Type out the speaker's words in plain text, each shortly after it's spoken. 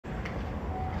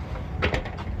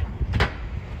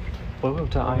Welcome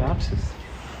to Ioxus.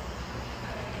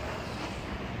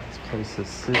 This place is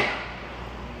sick.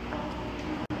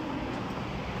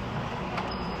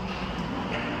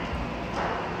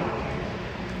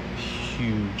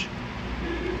 Huge.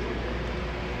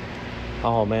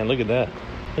 Oh man, look at that.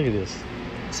 Look at this.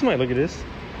 Somebody look at this.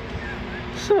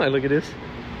 Somebody look at this.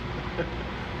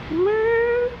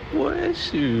 Man, what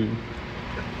shoot.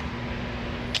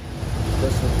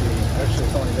 This would be, actually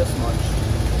it's only this much.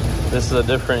 This is a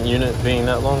different unit being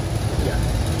that long? Yeah.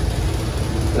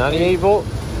 98 volt?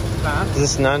 Huh? Is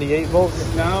this 98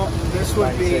 volts? No, this would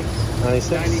 96. Be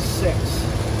 96?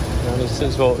 96.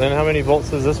 96 volt. And how many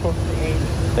volts is this one?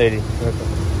 80. 80.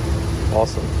 Okay.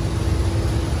 Awesome.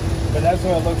 But that's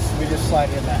what it looks, we just slide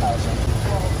in that house.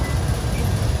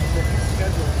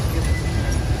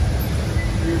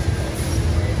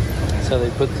 So they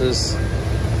put this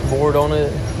board on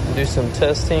it, do some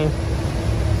testing.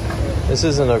 This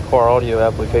isn't a car audio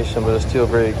application, but it's still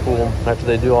very cool. After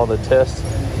they do all the tests,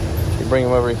 you bring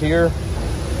them over here,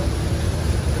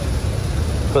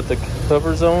 put the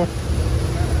covers on,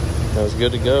 that was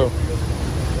good to go.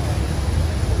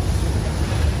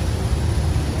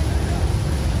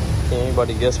 Can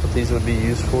anybody guess what these would be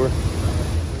used for?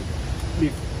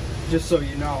 Just so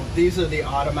you know, these are the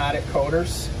automatic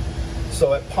coders.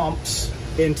 So it pumps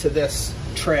into this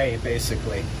tray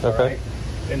basically. Okay. All right?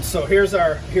 And so here's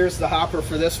the hopper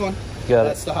for this one.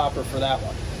 That's the hopper for that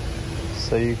one.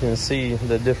 So you can see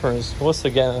the difference. What's the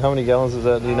how many gallons is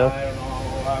that? Do you know? I don't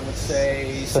know. I would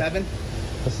say 7.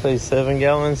 Let's say 7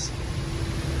 gallons.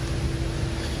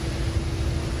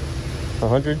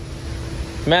 100.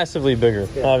 Massively bigger,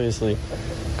 yeah. Obviously.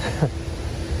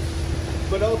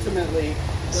 But ultimately,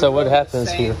 so what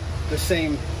happens here? The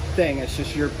same thing. It's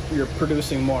just you're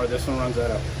producing more. This one runs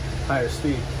at a higher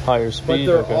speed. Higher speed.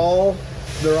 But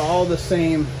they're all the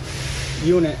same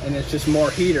unit, and it's just more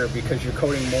heater because you're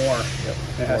coating more. Yep.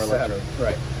 It has to have,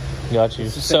 right. Got you.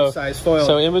 It's the same size foil.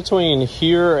 So in between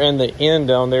here and the end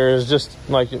down there is just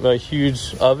like a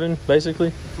huge oven,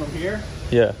 basically. From here.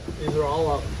 Yeah. These are all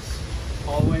ovens.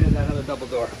 All the way to that other double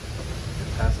door.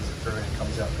 It passes it through and it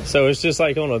comes out. So it's just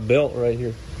like on a belt right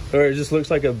here, or it just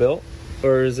looks like a belt,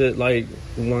 or is it like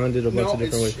lined it a bunch of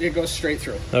different ways? It goes straight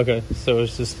through. Okay, so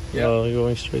it's just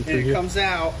going straight through. And it comes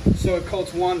out, so it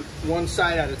coats one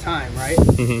side at a time, right?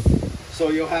 Mm-hmm. So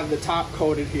you'll have the top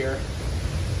coated here,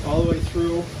 all the way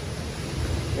through.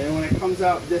 And when it comes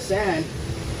out this end,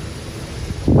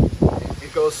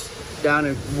 it goes down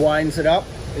and winds it up,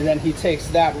 and then he takes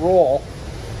that roll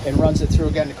and runs it through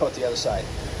again to coat the other side.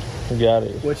 Got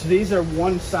it. Which these are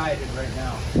one-sided right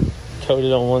now.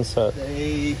 Coated on one side.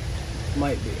 They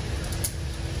might be.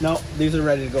 No, these are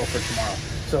ready to go for tomorrow.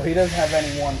 So he doesn't have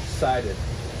any one-sided.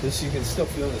 This, you can still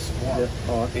feel this warm. Yeah.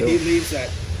 Oh, and he leaves at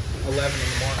 11 in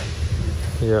the morning.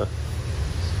 Yeah,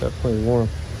 it's definitely warm.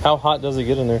 How hot does it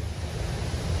get in there?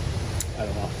 I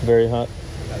don't know. Very hot?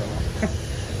 I don't know.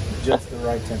 Just the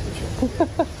right temperature.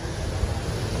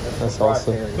 That's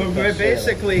awesome. But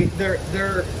basically,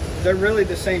 they're really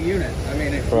the same unit. I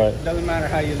mean, it doesn't matter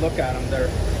how you look at them.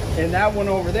 And that one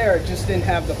over there, it just didn't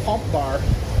have the pump bar.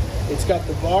 It's got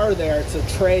the bar there. It's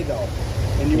a tray though,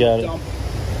 and you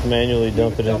manually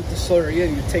dump it in. Dump the slurry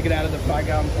in. You take it out of the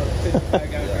 5-gallon or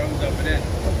 55-gallon drum, dump it in.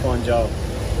 Fun job.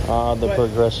 The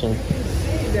progression. You can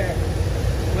see that.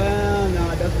 Well,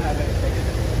 no, it doesn't have anything in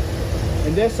it.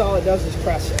 And this, all it does is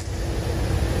press it.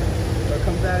 So it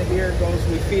comes out of here, goes,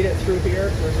 we feed it through here.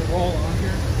 There's a roll on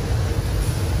here.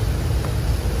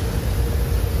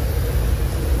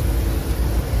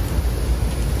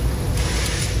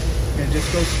 And it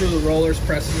just goes through the rollers,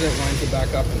 presses it, lines it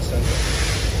back up, and sends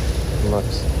it.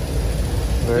 Nice.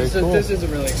 Very cool. This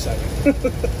isn't really exciting.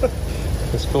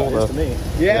 It's cool though. To me.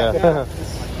 Yeah.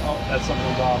 Oh, that's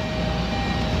something off.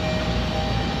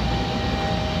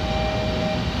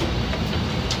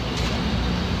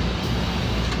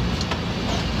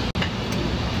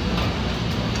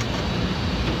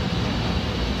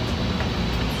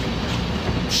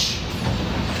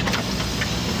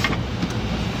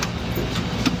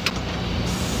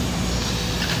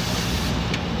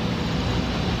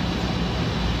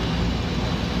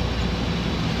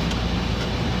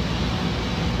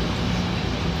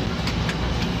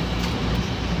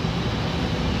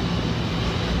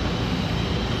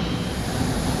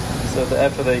 So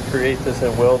after they create this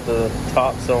and weld the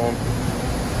tops on,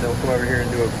 they'll come over here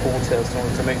and do a pull test on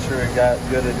it to make sure it got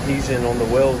good adhesion on the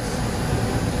welds.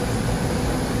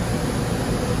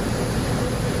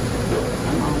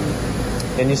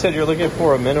 And you said you're looking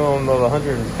for a minimum of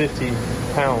 150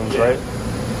 pounds, right?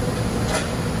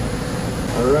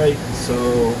 All right,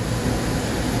 so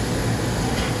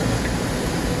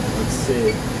let's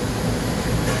see.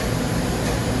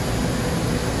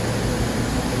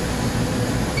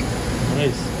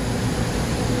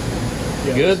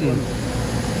 good? And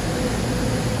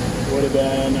would have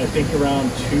been, I think, around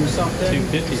 2 something.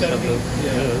 250 something.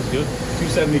 Yeah, that was good.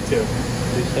 272.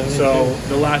 So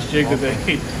the last jig that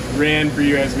they ran for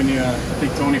you guys when you, I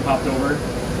think Tony popped over.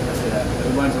 Yeah, the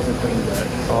lens wasn't clean yet.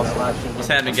 Awesome. What's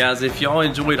happening, guys? If y'all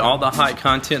enjoyed all the hot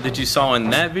content that you saw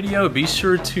in that video, be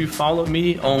sure to follow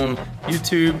me on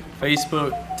YouTube,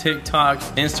 Facebook, TikTok,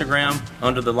 Instagram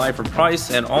under the Lifer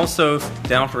Price, and also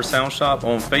Down4sound Shop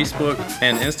on Facebook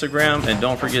and Instagram. And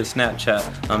don't forget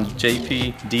Snapchat. I'm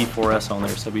JPD4S on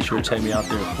there, so be sure to check me out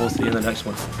there. We'll see you in the next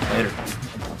one. Later.